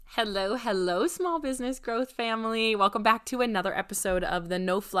Hello, hello, small business growth family. Welcome back to another episode of the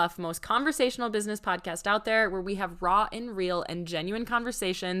No Fluff, most conversational business podcast out there, where we have raw and real and genuine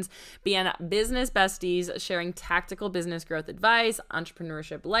conversations, being business besties, sharing tactical business growth advice,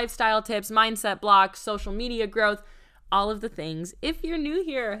 entrepreneurship lifestyle tips, mindset blocks, social media growth, all of the things. If you're new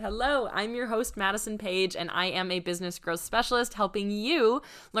here, hello, I'm your host, Madison Page, and I am a business growth specialist helping you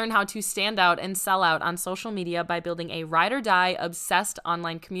learn how to stand out and sell out on social media by building a ride or die obsessed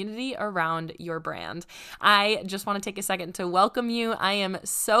online community around your brand. I just want to take a second to welcome you. I am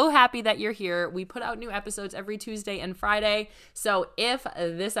so happy that you're here. We put out new episodes every Tuesday and Friday. So if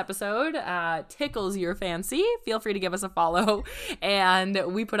this episode tickles your fancy, feel free to give us a follow. And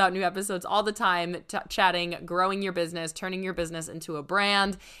we put out new episodes all the time, chatting, growing your business, turning your business into a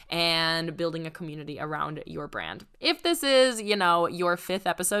brand, and building a community around your brand. If this is, your fifth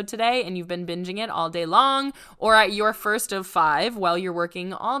episode today and you've been binging it all day long, or at your first of 5 while you're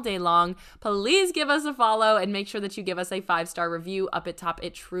working all day long, please give us a follow and make sure that you give us a 5-star review up at top.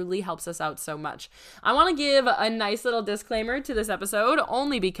 It truly helps us out so much. I want to give a nice little disclaimer to this episode,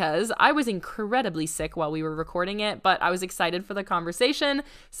 only because I was incredibly sick while we were recording it, but I was excited for the conversation,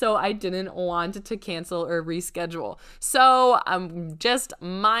 so I didn't want to cancel or reschedule. So just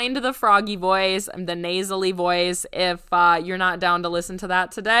mind the froggy voice and the nasally voice. If you're not down to listen to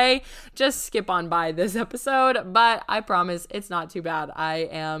that today, just skip on by this episode, but I promise it's not too bad. I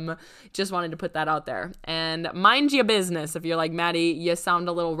am just wanted to put that out there. And mind your business. If you're like, Maddie, you sound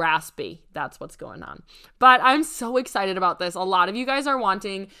a little raspy, that's what's going on. But I'm so excited about this. A lot of you guys are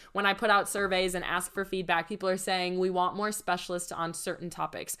wanting, when I put out surveys and ask for feedback, people are saying we want more specialists on certain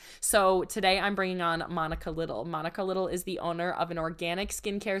topics. So today I'm bringing on Monica Little. Monica Little is the owner of an organic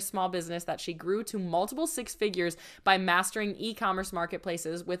skincare small business that she grew to multiple 6 figures by mastering e-commerce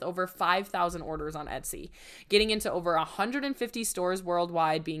marketplaces with over 5,000 orders on Etsy, getting into over 150 stores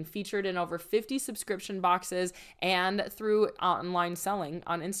worldwide, being featured in over 50 subscription boxes, and through online selling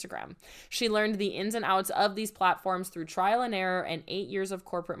on Instagram. She learned the ins and outs of these platforms through trial and error and 8 years of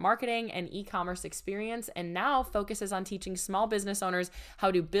corporate marketing and e-commerce experience, and now focuses on teaching small business owners how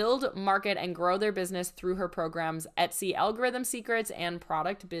to build, market, and grow their business through her programs Etsy Algorithm Secrets and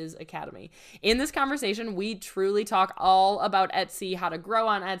Product Biz Academy. In this conversation, we truly talk all about Etsy, how to grow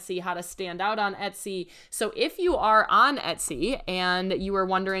on Etsy, how to stand out on Etsy. So if you are on Etsy and you are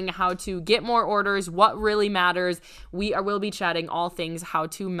wondering how to get more orders, what really matters, will be chatting all things how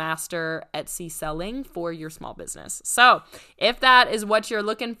to master Etsy selling for your small business. So if that is what you're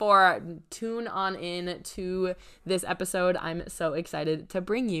looking for, tune on in to this episode. I'm so excited to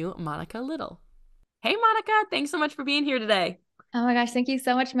bring you Monica Little. Hey, Monica, thanks so much for being here today. Oh my gosh, thank you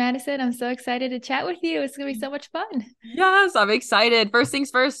so much, Madison. I'm so excited to chat with you. It's going to be so much fun. Yes, I'm excited. First things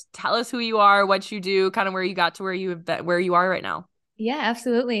first, tell us who you are, what you do, kind of where you got to where you are right now. Yeah,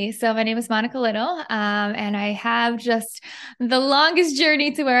 absolutely. So my name is Monica Little, and I have just the longest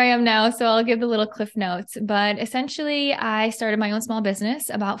journey to where I am now. So I'll give the little cliff notes. But essentially, I started my own small business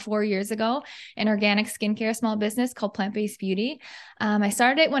about 4 years ago, an organic skincare small business called Plant-Based Beauty. I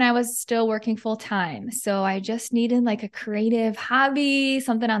started it when I was still working full time. So I just needed like a creative hobby,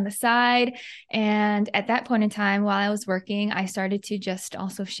 something on the side. And at that point in time, while I was working, I started to just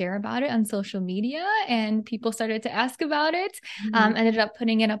also share about it on social media, and people started to ask about it. Ended up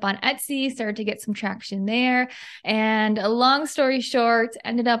putting it up on Etsy, started to get some traction there. And a long story short,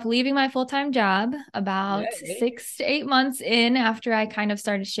 ended up leaving my full-time job about 6 to 8 months in after I kind of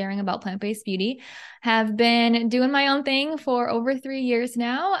started sharing about plant-based beauty. Have been doing my own thing for over 3 years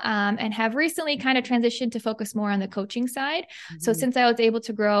now, and have recently kind of transitioned to focus more on the coaching side. So since I was able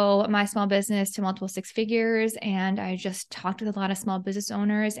to grow my small business to multiple 6 figures, and I just talked with a lot of small business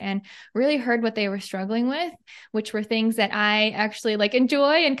owners and really heard what they were struggling with, which were things that I actually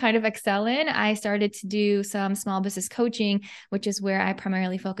enjoy and kind of excel in, I started to do some small business coaching, which is where I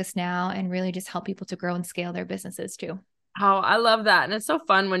primarily focus now and really just help people to grow and scale their businesses too. Oh, I love that. And it's so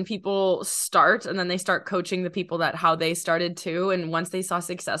fun when people start and then they start coaching the people that how they started too. And once they saw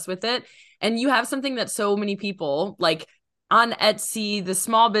success with it, and you have something that so many people on Etsy, the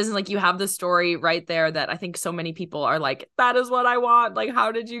small business, you have the story right there that I think so many people are like, that is what I want.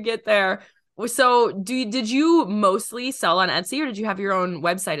 How did you get there? So did you mostly sell on Etsy, or did you have your own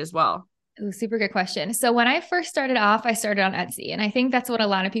website as well? Ooh, super good question. So when I first started off, I started on Etsy. And I think that's what a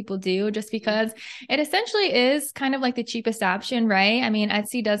lot of people do, just because it essentially is kind of like the cheapest option, right? I mean,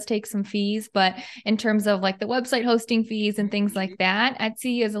 Etsy does take some fees, but in terms of the website hosting fees and things like that,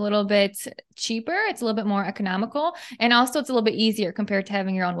 Etsy is a little bit cheaper. It's a little bit more economical. And also it's a little bit easier compared to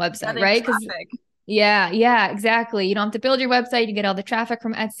having your own website, right? Because Yeah, exactly. You don't have to build your website, you get all the traffic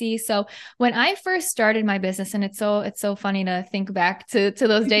from Etsy. So when I first started my business, and it's so funny to think back to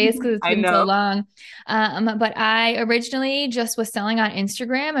those days because it's I been so know. long. But I originally just was selling on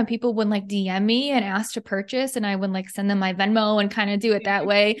Instagram and people would like DM me and ask to purchase, and I would like send them my Venmo and kind of do it that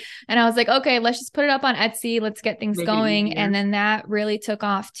way. And I was like, okay, let's just put it up on Etsy, let's get things Make it going. And easier. then that really took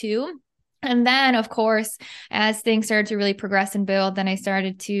off too. And then, of course, as things started to really progress and build, then I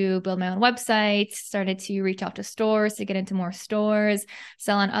started to build my own website, started to reach out to stores to get into more stores,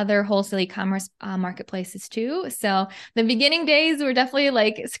 sell on other wholesale e-commerce marketplaces too. So the beginning days were definitely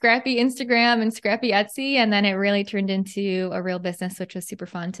like scrappy Instagram and scrappy Etsy. And then it really turned into a real business, which was super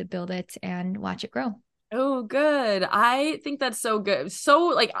fun to build it and watch it grow. Oh, good. I think that's so good. So,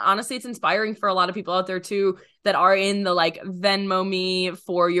 like, honestly, it's inspiring for a lot of people out there too that are in the like Venmo me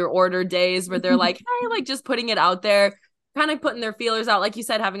for your order days where they're like, hey, like just putting it out there, kind of putting their feelers out, like you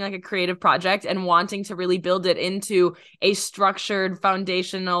said, having like a creative project and wanting to really build it into a structured,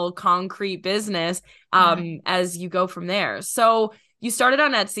 foundational, concrete business Yeah. as you go from there. So, you started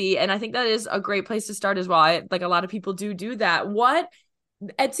on Etsy, and I think that is a great place to start as well. Like a lot of people do that.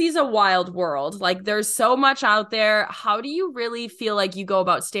 Etsy's a wild world. Like there's so much out there. How do you really feel like you go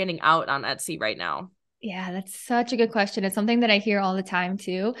about standing out on Etsy right now? Yeah, that's such a good question. It's something that I hear all the time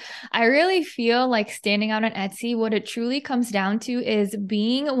too. I really feel like standing out on Etsy, what it truly comes down to is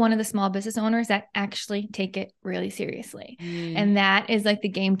being one of the small business owners that actually take it really seriously. Mm, And that is like the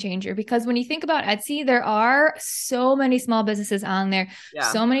game changer because when you think about Etsy, there are so many small businesses on there, yeah.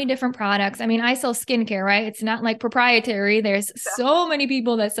 so many different products. I mean, I sell skincare, right? It's not like proprietary. There's so many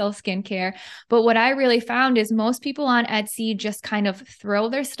people that sell skincare. But what I really found is most people on Etsy just kind of throw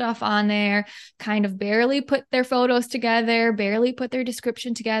their stuff on there, kind of barely put their photos together, barely put their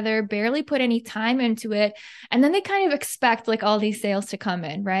description together, barely put any time into it. And then they kind of expect like all these sales to come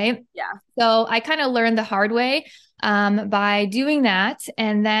in, right? Yeah. So I kind of learned the hard way by doing that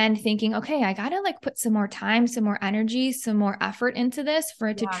and then thinking, okay, I got to like put some more time, some more energy, some more effort into this for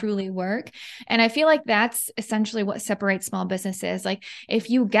it to Yeah. truly work. And I feel like that's essentially what separates small businesses. Like if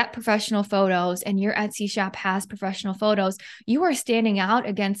you get professional photos and your Etsy shop has professional photos, you are standing out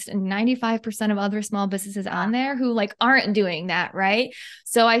against 95% of other small businesses on there who like aren't doing that, right?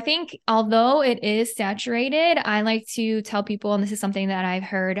 So I think although it is saturated, I like to tell people, and this is something that I've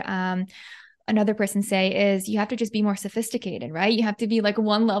heard another person say is you have to just be more sophisticated, right? You have to be like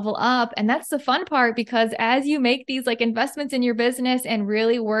one level up. And that's the fun part because as you make these like investments in your business and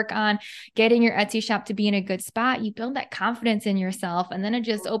really work on getting your Etsy shop to be in a good spot, you build that confidence in yourself. And then it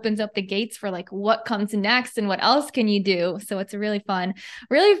just opens up the gates for like what comes next and what else can you do. So it's a really fun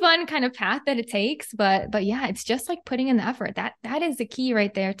kind of path that it takes. But yeah, it's just like putting in the effort. That is the key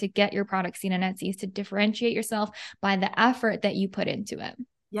right there to get your product seen on Etsy is to differentiate yourself by the effort that you put into it.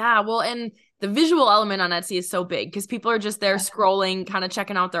 Yeah, well, and the visual element on Etsy is so big because people are just there scrolling, kind of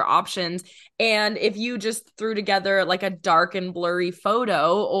checking out their options. And if you just threw together like a dark and blurry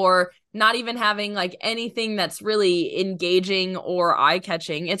photo or not even having like anything that's really engaging or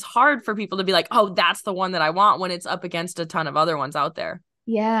eye-catching, it's hard for people to be like, "Oh, that's the one that I want," when it's up against a ton of other ones out there.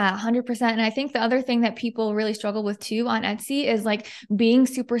 Yeah, 100%. And I think the other thing that people really struggle with too on Etsy is like being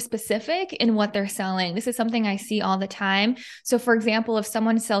super specific in what they're selling. This is something I see all the time. So, for example, if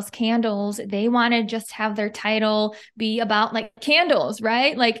someone sells candles, they want to just have their title be about like candles,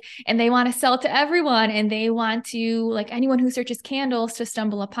 right? Like, and they want to sell to everyone and they want to, like, anyone who searches candles to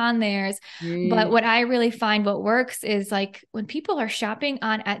stumble upon theirs. But Mm, what I really find what works is like when people are shopping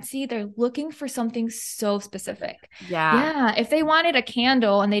on Etsy, they're looking for something so specific. yeah. Yeah, if they wanted a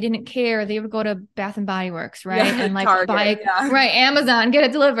candle and they didn't care, they would go to Bath and Body Works, right? Yeah, And like Target. buy, Yeah. right, Amazon, get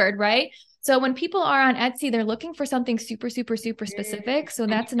it delivered, right? So when people are on Etsy, they're looking for something super, super, super specific. So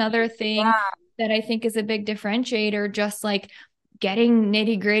And that's another unique. thing Yeah. that I think is a big differentiator, just like getting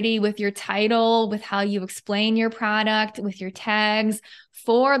nitty gritty with your title, with how you explain your product, with your tags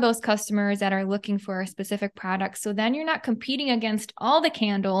for those customers that are looking for a specific product. So then you're not competing against all the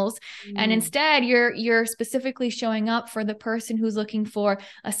candles, and Mm. instead you're specifically showing up for the person who's looking for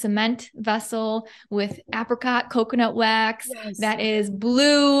a cement vessel with apricot coconut wax Yes. that is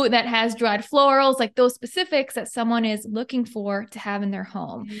blue, that has dried florals, like those specifics that someone is looking for to have in their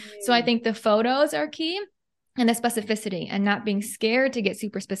home. So I Mm. think the photos are key and the specificity and not being scared to get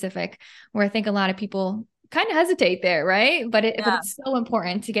super specific, where I think a lot of people kind of hesitate there, right? But Yeah. it's so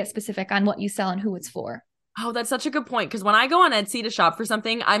important to get specific on what you sell and who it's for. Oh, that's such a good point. Because when I go on Etsy to shop for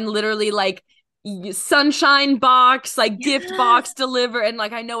something, I'm literally like sunshine box, like gift box deliver. And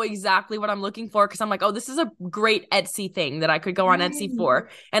like, I know exactly what I'm looking for because I'm like, oh, this is a great Etsy thing that I could go on Etsy Right. for.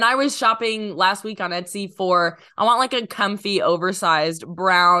 And I was shopping last week on Etsy for, I want like a comfy, oversized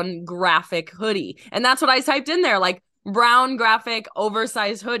brown graphic hoodie. And that's what I typed in there, like brown graphic,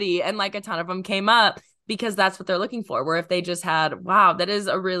 oversized hoodie. And like a ton of them came up because that's what they're looking for. Where if they just had, wow, that is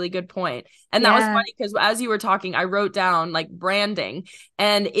a really good point. And that was Yeah. funny because as you were talking, I wrote down like branding.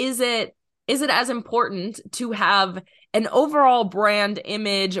 And is it as important to have an overall brand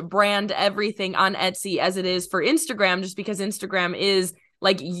image, brand everything on Etsy as it is for Instagram, just because Instagram is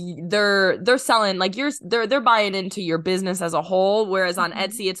like they're selling like they're buying into your business as a whole, whereas on Mhm.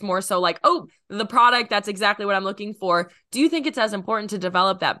 Etsy it's more so like, oh, the product, that's exactly what I'm looking for. Do you think it's as important to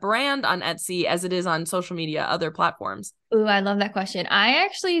develop that brand on Etsy as it is on social media, other platforms? Ooh, I love that question. I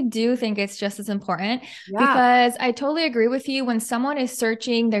actually do think it's just as important Yeah. because I totally agree with you. When someone is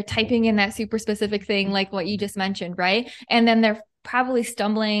searching, they're typing in that super specific thing, like what you just mentioned, right? And then they're probably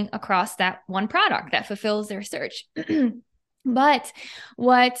stumbling across that one product that fulfills their search. But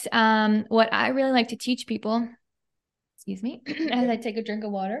what I really like to teach people, excuse me, as I take a drink of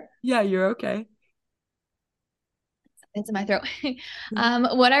water Yeah, you're okay. into my throat.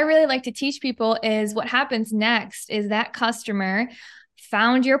 What I really like to teach people is what happens next is that customer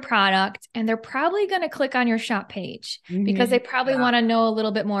found your product and they're probably going to click on your shop page because Mm-hmm. they probably Yeah. want to know a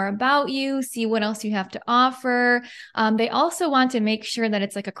little bit more about you, see what else you have to offer. They also want to make sure that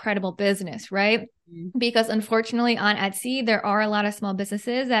it's like a credible business, right? Because unfortunately on Etsy, there are a lot of small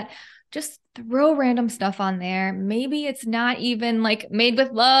businesses that just throw random stuff on there. Maybe it's not even like made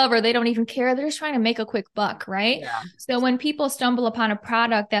with love or they don't even care. They're just trying to make a quick buck, right? Yeah. So when people stumble upon a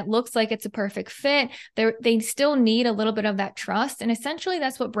product that looks like it's a perfect fit, they still need a little bit of that trust. And essentially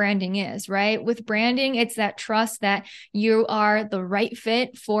that's what branding is, right? With branding, it's that trust that you are the right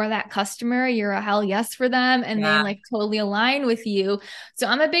fit for that customer. You're a hell yes for them and they Yeah. like totally align with you. So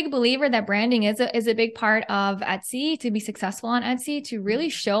I'm a big believer that branding is a big part of Etsy to be successful on Etsy, to really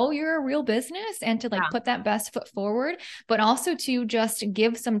show you're a real business and to like Yeah. put that best foot forward, but also to just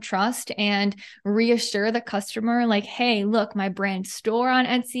give some trust and reassure the customer like, hey, look, my brand store on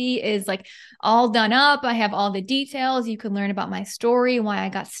Etsy is like all done up. I have all the details. You can learn about my story, why I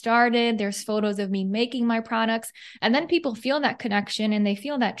got started. There's photos of me making my products. And then people feel that connection and they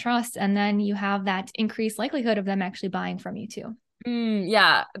feel that trust. And then you have that increased likelihood of them actually buying from you too.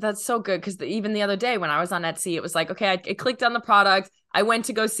 Yeah, that's so good because even the other day when I was on Etsy, it was like, okay, I clicked on the product. I went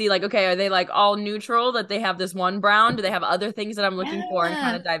to go see, like, okay, are they like all neutral that they have this one brown? Do they have other things that I'm looking for and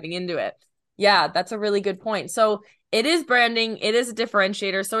kind Yeah. of diving into it? Yeah, that's a really good point. So it is branding, it is a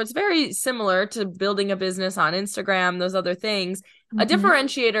differentiator. So it's very similar to building a business on Instagram, those other things. A Mhm.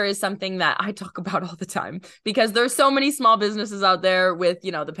 differentiator is something that I talk about all the time because there's so many small businesses out there with,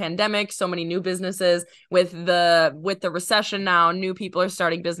 the pandemic, so many new businesses with the recession now, new people are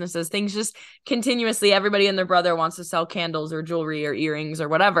starting businesses. Things just continuously, everybody and their brother wants to sell candles or jewelry or earrings or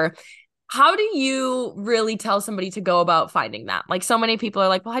whatever. How do you really tell somebody to go about finding that? Like so many people are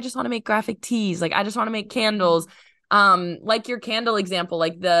like, well, I just want to make graphic tees. Like I just want to make candles. Like your candle example,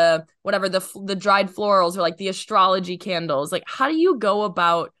 like the whatever the dried florals or like the astrology candles. Like how do you go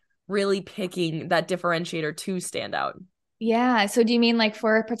about really picking that differentiator to stand out? Yeah. So do you mean like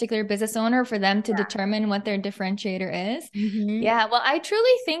for a particular business owner, for them to determine what their differentiator is? Mm-hmm. Yeah. Well, I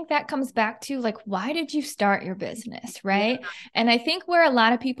truly think that comes back to like, why did you start your business? Yeah. Right. And I think where a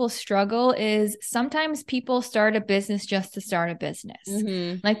lot of people struggle is sometimes people start a business just to start a business.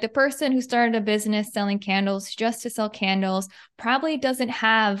 Mm-hmm. Like the person who started a business selling candles just to sell candles probably doesn't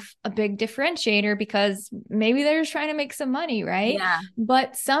have a big differentiator because maybe they're just trying to make some money. Right. Yeah.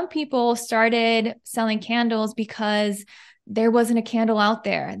 But some people started selling candles because there wasn't a candle out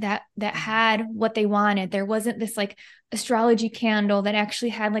there that had what they wanted. There wasn't this like astrology candle that actually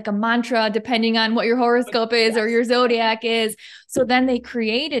had like a mantra depending on what your horoscope is or Yes. your zodiac is. So then they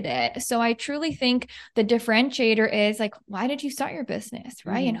created it. So I truly think the differentiator is like, why did you start your business,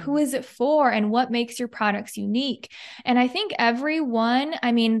 right? And who Mm-hmm. is it for and what makes your products unique? And I think everyone,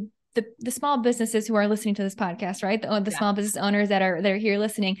 I mean, the small businesses who are listening to this podcast, right? The Yeah. small business owners that are here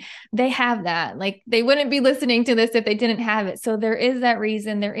listening, they have that. Like they wouldn't be listening to this if they didn't have it. So there is that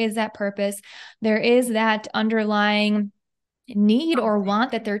reason, there is that purpose, there is that underlying need or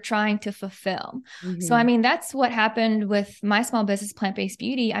want that they're trying to fulfill. So, I mean, that's what happened with my small business, Plant Based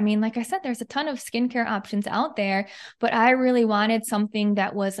Beauty. I mean, like I said, there's a ton of skincare options out there, but I really wanted something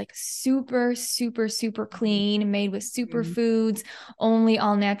that was like super, super, super clean, made with superfoods, only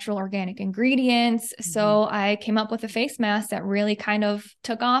all natural organic ingredients. So I came up with a face mask that really kind of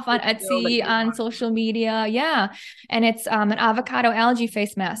took off on Etsy, on social media. Yeah. And it's an avocado algae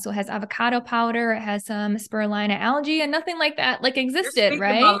face mask. So it has avocado powder, it has some spirulina algae, and nothing like that like existed,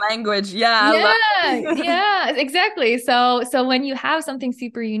 right? My language. Yeah. Yeah, exactly. So when you have something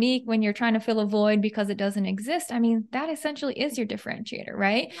super unique, when you're trying to fill a void because it doesn't exist, I mean, that essentially is your differentiator,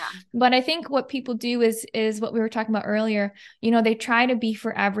 right? Yeah. But I think what people do is what we were talking about earlier. You know, they try to be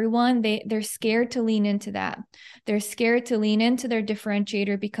for everyone. They're scared to lean into that. They're scared to lean into their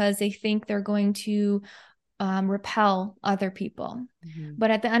differentiator because they think they're going to repel other people. But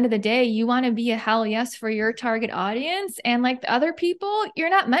at the end of the day, you want to be a hell yes for your target audience. And like the other people,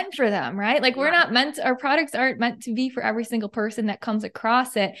 you're not meant for them, right? Like we're not meant, our products aren't meant to be for every single person that comes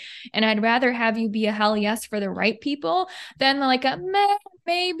across it. And I'd rather have you be a hell yes for the right people than like a meh,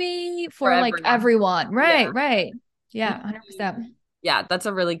 maybe for like everyone. Right, right. Yeah, 100%. Yeah, that's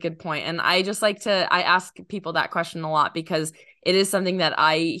a really good point. And I just like to, I ask people that question a lot because it is something that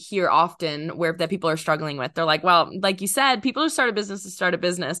I hear often where that people are struggling with. They're like, well, like you said, people who start a business to start a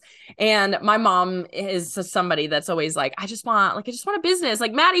business. And my mom is somebody that's always like, I just want a business.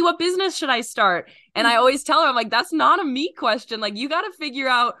 Like, Maddie, what business should I start? And I always tell her, I'm like, that's not a me question. Like, you got to figure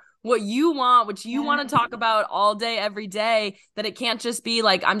out what you want, what you want to talk about all day, every day, that it can't just be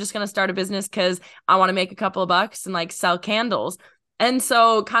like, I'm just going to start a business because I want to make a couple of bucks and like sell candles. And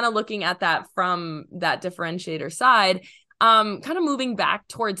so kind of looking at that from that differentiator side, kind of moving back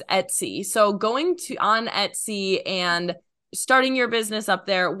towards Etsy. So going to on Etsy and starting your business up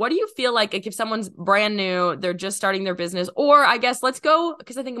there, what do you feel like if someone's brand new, they're just starting their business, or I guess let's go,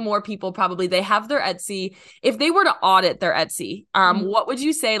 because I think more people probably, they have their Etsy. If they were to audit their Etsy, what would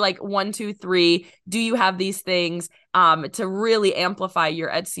you say, like 1, 2, 3, do you have these things to really amplify your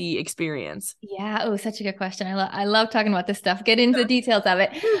Etsy experience? Yeah. Oh, such a good question. I love talking about this stuff. Get into the details of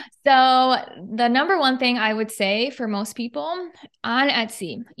it. So the number one thing I would say for most people on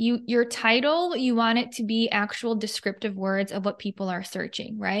Etsy, your title, you want it to be actual descriptive words of what people are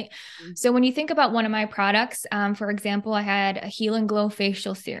searching, right? So when you think about one of my products, for example, I had a Heal and Glow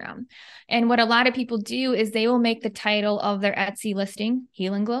facial serum. And what a lot of people do is they will make the title of their Etsy listing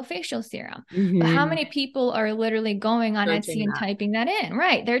Heal and Glow facial serum. But how many people are literally going on Etsy and typing that in,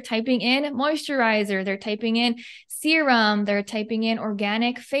 right? They're typing in moisturizer, they're typing in serum, they're typing in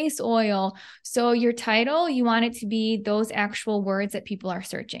organic face oil. So your title, you want it to be those actual words that people are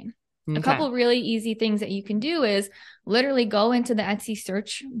searching. Okay. A couple really easy things that you can do is literally go into the Etsy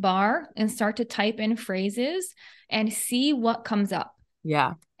search bar and start to type in phrases and see what comes up.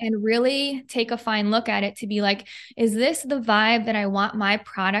 Yeah. And really take a fine look at it to be like, is this the vibe that I want my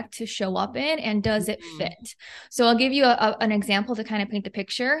product to show up in? And does it fit? So I'll give you an example to kind of paint the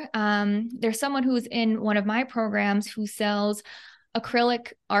picture. There's someone who's in one of my programs who sells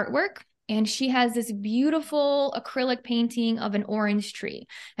acrylic artwork. And she has this beautiful acrylic painting of an orange tree.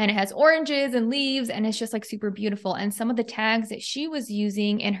 And it has oranges and leaves, and it's just like super beautiful. And some of the tags that she was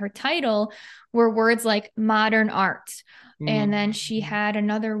using in her title were words like modern art. And then she had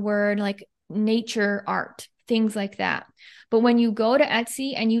another word like nature art, things like that. But when you go to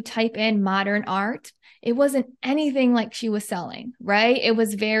Etsy and you type in modern art, it wasn't anything like she was selling, right? It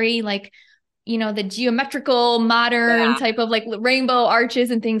was very like, you know, the geometrical modern type of like rainbow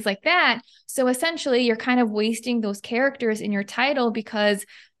arches and things like that. So essentially you're kind of wasting those characters in your title because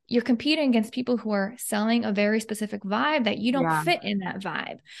you're competing against people who are selling a very specific vibe that you don't fit in that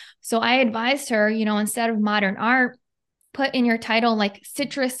vibe. So I advised her, you know, instead of modern art, put in your title like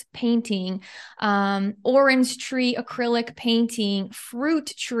citrus painting, orange tree acrylic painting, fruit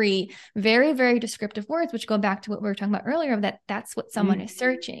tree, very, very descriptive words, which go back to what we were talking about earlier, that's what someone is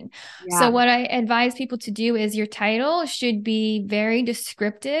searching. So what I advise people to do is your title should be very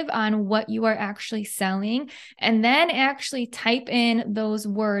descriptive on what you are actually selling, and then actually type in those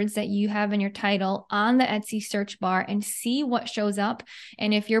words that you have in your title on the Etsy search bar and see what shows up.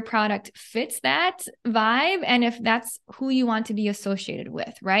 And if your product fits that vibe, and if that's who you want to be associated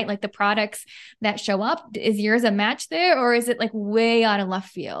with, right? Like the products that show up, is yours a match there, or is it like way out of left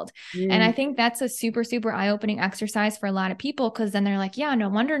field? And I think that's a super, super eye-opening exercise for a lot of people, because then they're like, yeah, no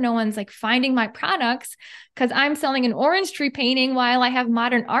wonder no one's like finding my products because I'm selling an orange tree painting while I have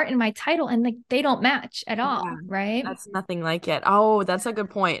modern art in my title, and like they don't match at all, right? That's nothing like it. Oh, that's a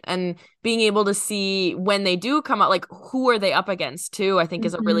good point. And being able to see when they do come out, like who are they up against too, I think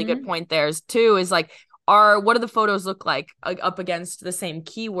is a really good point. There's too is like, what do the photos look like up against the same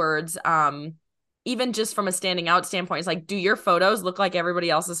keywords? Even just from a standing out standpoint, it's like, do your photos look like everybody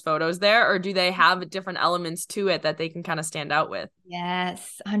else's photos there, or do they have different elements to it that they can kind of stand out with?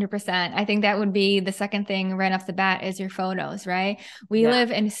 Yes, 100%. I think that would be the second thing right off the bat is your photos, right? We Yeah. live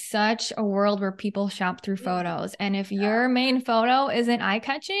in such a world where people shop through photos. And if your main photo isn't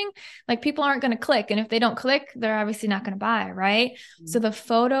eye-catching, like people aren't going to click. And if they don't click, they're obviously not going to buy, right? So the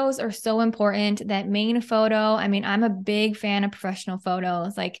photos are so important. That main photo, I mean, I'm a big fan of professional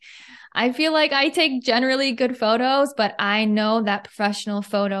photos. Like I feel like I take generally good photos, but I know that professional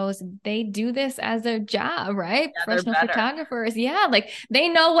photos, they do this as their job, right? Yeah, they're Professional better. photographers. Yeah. Like they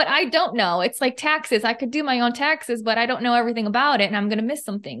know what I don't know. It's like taxes. I could do my own taxes, but I don't know everything about it and I'm going to miss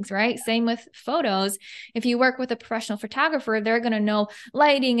some things, right? Same with photos. If you work with a professional photographer, they're going to know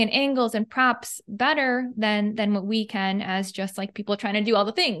lighting and angles and props better than what we can as just like people trying to do all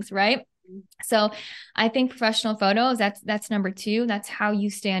the things, right? So I think professional photos, that's number two. That's how you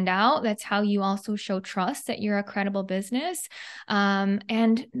stand out. That's how you also show trust that you're a credible business. And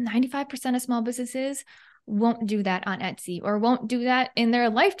 95% of small businesses won't do that on Etsy or won't do that in their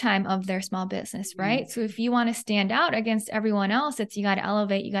lifetime of their small business, right? So if you want to stand out against everyone else, it's you got to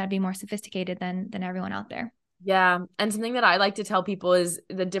elevate, you got to be more sophisticated than everyone out there. Yeah. And something that I like to tell people is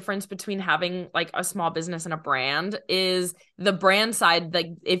the difference between having like a small business and a brand is the brand side. Like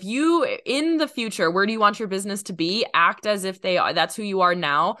if you in the future, where do you want your business to be? Act as if they are, that's who you are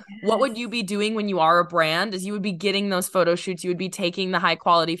now. What Yes. would you be doing when you are a brand? Is you would be getting those photo shoots, you would be taking the high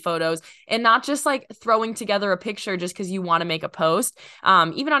quality photos and not just like throwing together a picture just because you want to make a post.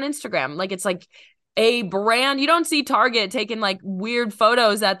 Even on Instagram, like it's like a brand. You don't see Target taking like weird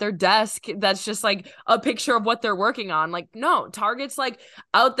photos at their desk that's just like a picture of what they're working on. Like, no, Target's like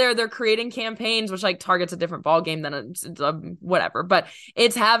out there, they're creating campaigns, which like Target's a different ball game than a whatever. But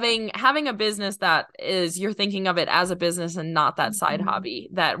it's having a business that is you're thinking of it as a business and not that side Mhm. hobby.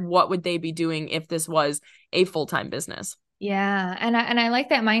 That what would they be doing if this was a full-time business? Yeah, and I like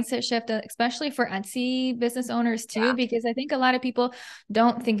that mindset shift, especially for Etsy business owners too, Yeah. because I think a lot of people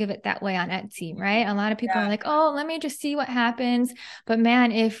don't think of it that way on Etsy, right? A lot of people are Yeah. like, "Oh, let me just see what happens." But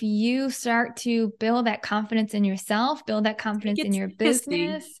man, if you start to build that confidence in yourself, build that Take confidence it in your seriously.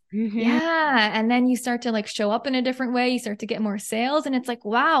 business, Mm-hmm. yeah, and then you start to like show up in a different way, you start to get more sales and it's like,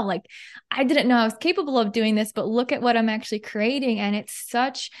 "Wow, like I didn't know I was capable of doing this, but look at what I'm actually creating." And it's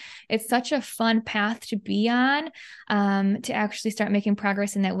such a fun path to be on to actually start making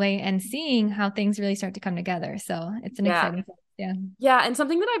progress in that way and seeing how things really start to come together. So it's an Yeah. exciting thing. Yeah. Yeah, and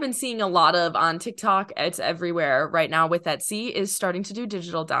something that I've been seeing a lot of on TikTok, it's everywhere right now with Etsy, is starting to do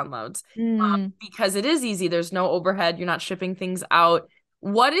digital downloads. Mm. Because it is easy. There's no overhead. You're not shipping things out.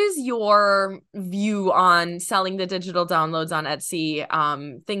 What is your view on selling the digital downloads on Etsy?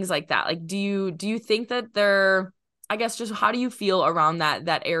 Things like that. Like, do you think that they're, I guess, just how do you feel around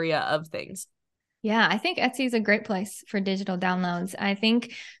that area of things? Yeah, I think Etsy is a great place for digital downloads. I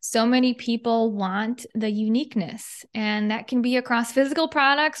think so many people want the uniqueness, and that can be across physical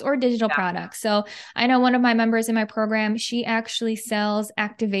products or digital Yeah. products. So I know one of my members in my program, she actually sells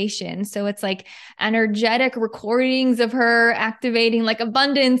activation. So it's like energetic recordings of her activating like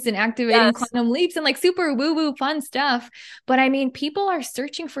abundance and activating Yes. quantum leaps and like super woo woo fun stuff. But I mean, people are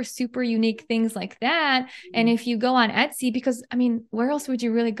searching for super unique things like that. And if you go on Etsy, because I mean, where else would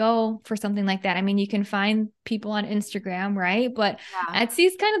you really go for something like that? I mean, you can find people on Instagram, right? But Yeah. Etsy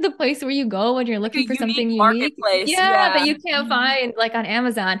is kind of the place where you go when you're Like a looking for unique something unique. marketplace. Yeah, that Yeah. you can't find like on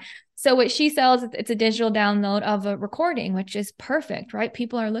Amazon. So what she sells, it's a digital download of a recording, which is perfect, right?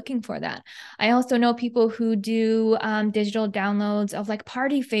 People are looking for that. I also know people who do digital downloads of like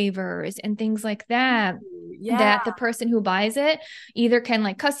party favors and things like that, Yeah. that the person who buys it either can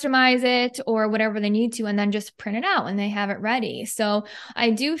like customize it or whatever they need to and then just print it out and they have it ready. So I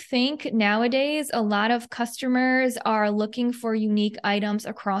do think nowadays a lot of customers are looking for unique items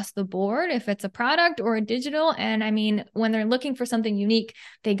across the board if it's a product or a digital. And I mean, when they're looking for something unique,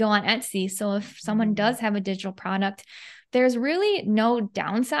 they go on Etsy. So if someone does have a digital product, there's really no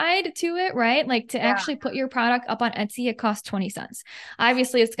downside to it, right? Like to Yeah. actually put your product up on Etsy, it costs 20 cents.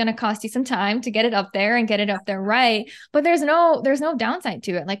 Obviously, it's going to cost you some time to get it up there and get it up there right, but there's no downside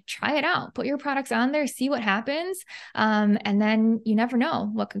to it. Like try it out, put your products on there, see what happens, and then you never know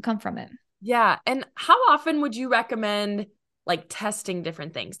what could come from it. Yeah. And how often would you recommend like testing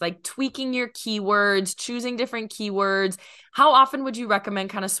different things, like tweaking your keywords, choosing different keywords? How often would you recommend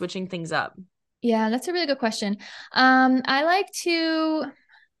kind of switching things up? Yeah, that's a really good question. I like to,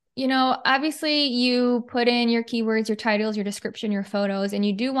 obviously you put in your keywords, your titles, your description, your photos, and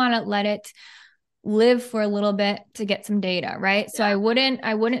you do want to let it live for a little bit to get some data, right? So Yeah.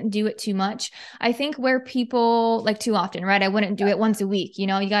 I wouldn't do it too much. I think where people like too often, right? I wouldn't do it once a week. You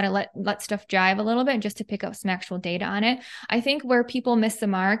know, you got to let stuff drive a little bit just to pick up some actual data on it. I think where people miss the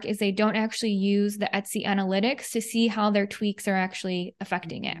mark is they don't actually use the Etsy analytics to see how their tweaks are actually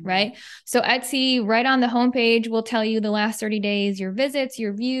affecting it, right? So Etsy right on the homepage will tell you the last 30 days, your visits,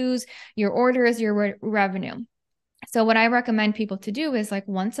 your views, your orders, your revenue. So what I recommend people to do is like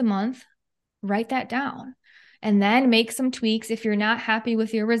once a month, write that down and then make some tweaks. If you're not happy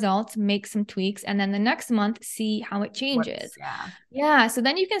with your results, make some tweaks. And then the next month, see how it changes. Yeah. Yeah. So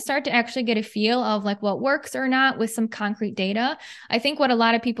then you can start to actually get a feel of like what works or not with some concrete data. I think what a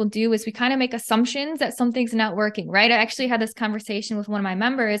lot of people do is we kind of make assumptions that something's not working, right? I actually had this conversation with one of my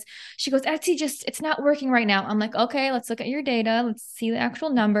members. She goes, Etsy it's not working right now. I'm like, okay, let's look at your data. Let's see the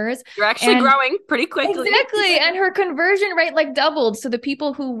actual numbers. You're actually And growing pretty quickly. exactly. And her conversion rate like doubled. So the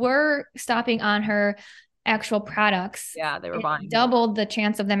people who were stopping on her actual products, Yeah, they were it buying. doubled the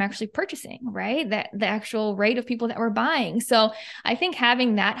chance of them actually purchasing, right? That the actual rate of people that were buying. So I think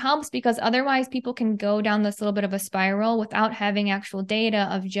having that helps because otherwise people can go down this little bit of a spiral without having actual data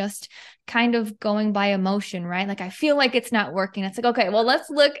of just kind of going by emotion, right? Like I feel like it's not working. It's like, okay, well, let's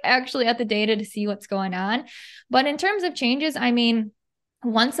look actually at the data to see what's going on. But in terms of changes, I mean,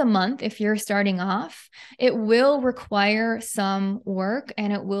 once a month, if you're starting off, it will require some work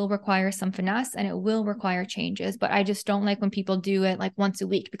and it will require some finesse and it will require changes. But I just don't like when people do it like once a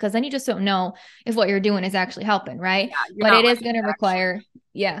week because then you just don't know if what you're doing is actually helping, right? Yeah, but it is going to require,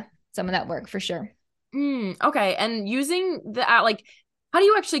 some of that work for sure. Okay. And using the like, how do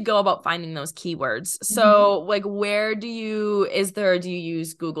you actually go about finding those keywords? Mm-hmm. So, like, do you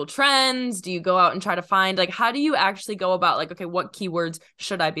use Google Trends? Do you go out and try to find, like, how do you actually go about, like, okay, what keywords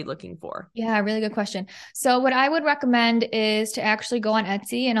should I be looking for? Yeah, really good question. So what I would recommend is to actually go on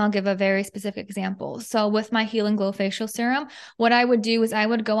Etsy and I'll give a very specific example. So with my Heal and Glow facial serum, what I would do is I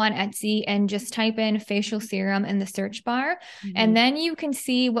would go on Etsy and just type in facial serum in the search bar. And then you can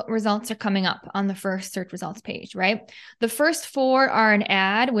see what results are coming up on the first search results page, right? The first four are an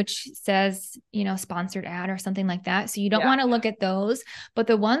ad, which says, sponsored ad or something like that. So you don't want to look at those, but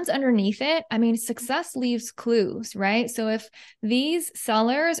the ones underneath it, I mean, success leaves clues, right? So if these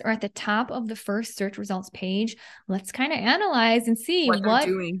sellers are at the top of the first search results page, let's kind of analyze and see what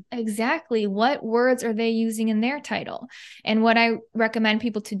doing. Exactly what words are they using in their title. And what I recommend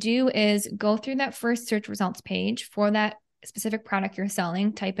people to do is go through that first search results page for that specific product you're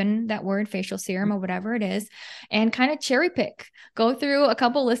selling, type in that word facial serum or whatever it is, and kind of cherry pick, go through a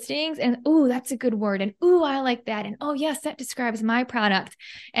couple listings and, oh, that's a good word. And, oh, I like that. And, oh, yes, that describes my product.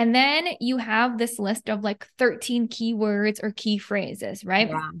 And then you have this list of like 13 keywords or key phrases, right?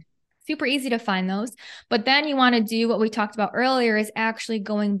 Yeah. Super easy to find those. But then you want to do what we talked about earlier is actually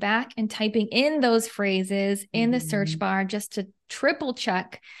going back and typing in those phrases in the search bar just to triple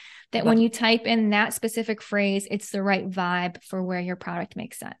check that when you type in that specific phrase, it's the right vibe for where your product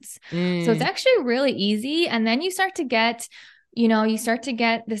makes sense. So it's actually really easy. And then you start to get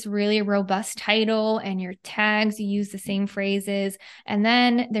this really robust title and your tags, you use the same phrases, and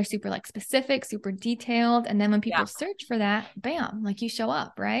then they're super like specific, super detailed. And then when people search for that, bam, like you show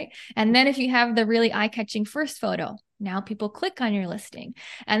up, right? And then if you have the really eye-catching first photo, now people click on your listing.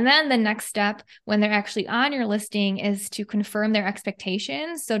 And then the next step when they're actually on your listing is to confirm their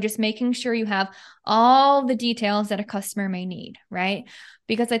expectations. So just making sure you have all the details that a customer may need, right?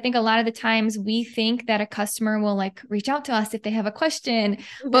 Because I think a lot of the times we think that a customer will like reach out to us if they have a question,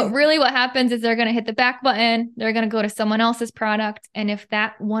 but really what happens is they're going to hit the back button. They're going to go to someone else's product. And if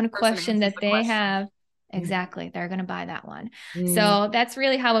that one question that they have, exactly, they're going to buy that one. So that's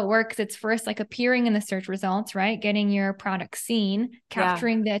really how it works. It's first like appearing in the search results, right? Getting your product seen,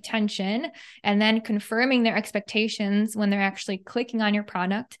 capturing the attention, and then confirming their expectations when they're actually clicking on your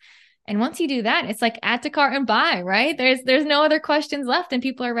product. And once you do that, it's like add to cart and buy, right? There's no other questions left and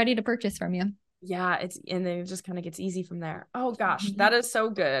people are ready to purchase from you. Yeah, and then it just kind of gets easy from there. Oh gosh, that is so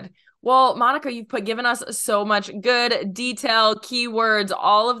good. Well, Monica, you've given us so much good detail, keywords,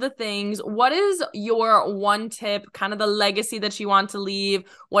 all of the things. What is your one tip, kind of the legacy that you want to leave?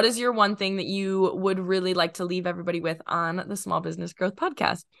 What is your one thing that you would really like to leave everybody with on the Small Business Growth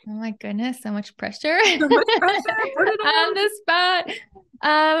Podcast? Oh my goodness, so much pressure. So much pressure. Put it on the spot.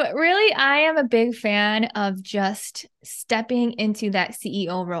 Really, I am a big fan of just stepping into that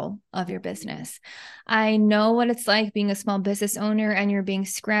CEO role of your business. I know what it's like being a small business owner and you're being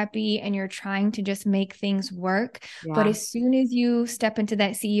scrappy, energy and you're trying to just make things work. Yeah. But as soon as you step into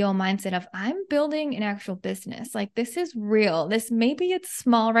that CEO mindset of I'm building an actual business, like this is real. This maybe it's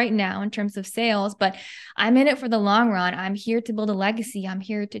small right now in terms of sales, but I'm in it for the long run. I'm here to build a legacy. I'm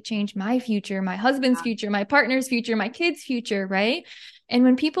here to change my future, my husband's future, my partner's future, my kids' future, right? And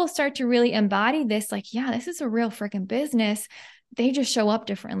when people start to really embody this, like, yeah, this is a real freaking business, they just show up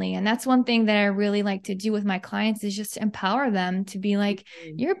differently. And that's one thing that I really like to do with my clients is just empower them to be like,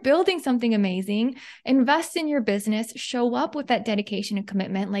 you're building something amazing, invest in your business, show up with that dedication and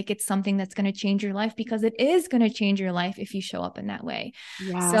commitment. Like it's something that's going to change your life, because it is going to change your life if you show up in that way.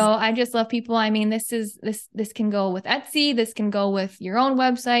 Yes. So I just love people. I mean, this can go with Etsy. This can go with your own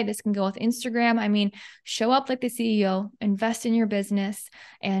website. This can go with Instagram. I mean, show up like the CEO, invest in your business,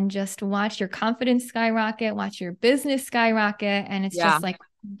 and just watch your confidence skyrocket, watch your business skyrocket. And it's just like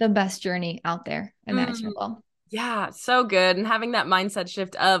the best journey out there imaginable. Yeah, so good. And having that mindset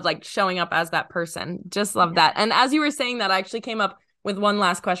shift of like showing up as that person. Just love that. And as you were saying that, I actually came up with one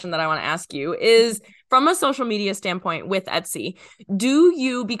last question that I want to ask you is from a social media standpoint with Etsy,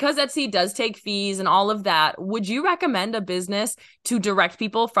 because Etsy does take fees and all of that, would you recommend a business to direct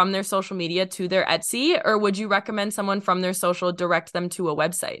people from their social media to their Etsy, or would you recommend someone from their social direct them to a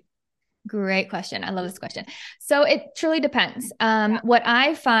website? Great question. I love this question. So it truly depends. What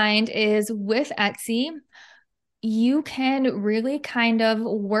I find is with Etsy, you can really kind of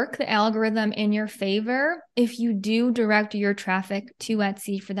work the algorithm in your favor if you do direct your traffic to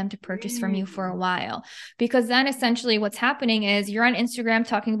Etsy for them to purchase from you for a while. Because then essentially what's happening is you're on Instagram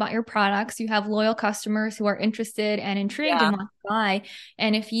talking about your products. You have loyal customers who are interested and intrigued and want to buy.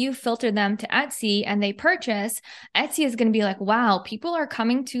 And if you filter them to Etsy and they purchase, Etsy is going to be like, wow, people are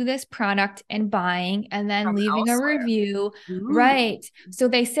coming to this product and buying and then from leaving elsewhere. A review. Right. So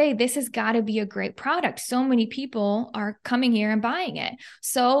they say, this has got to be a great product. So many people are coming here and buying it.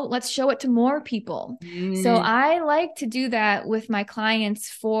 So let's show it to more people. So I like to do that with my clients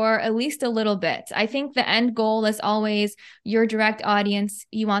for at least a little bit. I think the end goal is always your direct audience.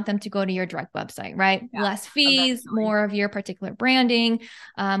 You want them to go to your direct website, right? Yeah, less fees, more of your particular branding,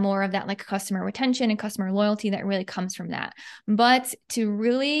 more of that like customer retention and customer loyalty that really comes from that. But to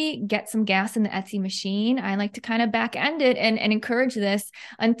really get some gas in the Etsy machine, I like to kind of back end it and encourage this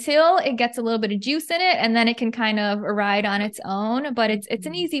until it gets a little bit of juice in it, and then it can kind of ride on its own. But it's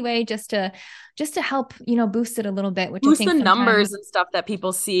an easy way just to help, boost it a little bit, which boost I think the numbers and stuff that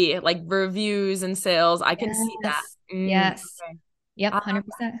people see, like reviews and sales. I can see that. Yes. Okay. Yep. 100%.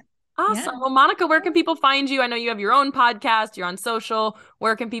 Awesome. Yeah. Well, Monica, where can people find you? I know you have your own podcast. You're on social.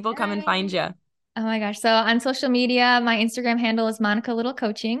 Where can people come and find you? Oh my gosh. So on social media, my Instagram handle is Monica Little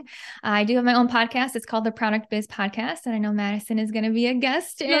Coaching. I do have my own podcast. It's called the Product Biz Podcast. And I know Madison is going to be a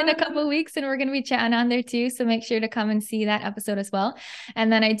guest in a couple of weeks, and we're going to be chatting on there too. So make sure to come and see that episode as well.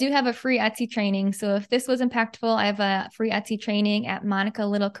 And then I do have a free Etsy training. So if this was impactful, I have a free Etsy training at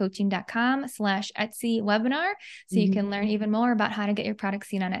monicalittlecoaching.com/Etsy webinar. So you can learn even more about how to get your product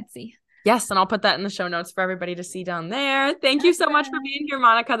seen on Etsy. Yes, and I'll put that in the show notes for everybody to see down there. Thank you so much for being here,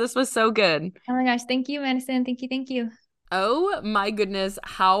 Monica. This was so good. Oh my gosh. Thank you, Madison. Thank you. Thank you. Oh my goodness,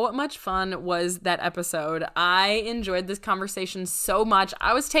 how much fun was that episode? I enjoyed this conversation so much.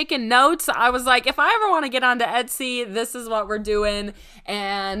 I was taking notes. I was like, if I ever want to get onto Etsy, this is what we're doing,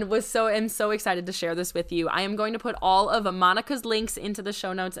 and am so excited to share this with you. I am going to put all of Monica's links into the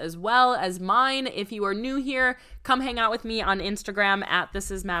show notes as well as mine. If you are new here, come hang out with me on Instagram at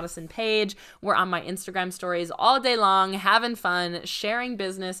This Is Madison Page. We're on my Instagram stories all day long, having fun, sharing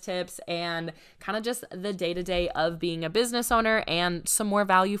business tips, and kind of just the day-to-day of being a business owner and some more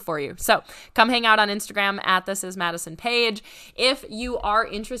value for you. So come hang out on Instagram at This Is Madison Page. If you are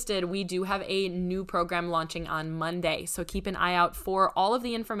interested, we do have a new program launching on Monday. So keep an eye out for all of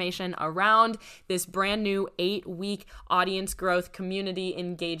the information around this brand new 8-week audience growth, community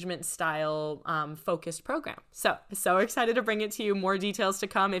engagement style focused program. So excited to bring it to you. More details to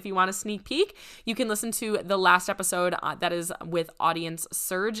come. If you want a sneak peek, you can listen to the last episode that is with Audience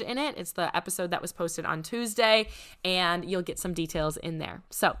Surge in it. It's the episode that was posted on Tuesday, and you'll get some details in there.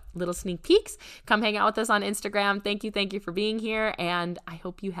 So little sneak peeks. Come hang out with us on Instagram. Thank you for being here, and I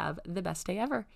hope you have the best day ever.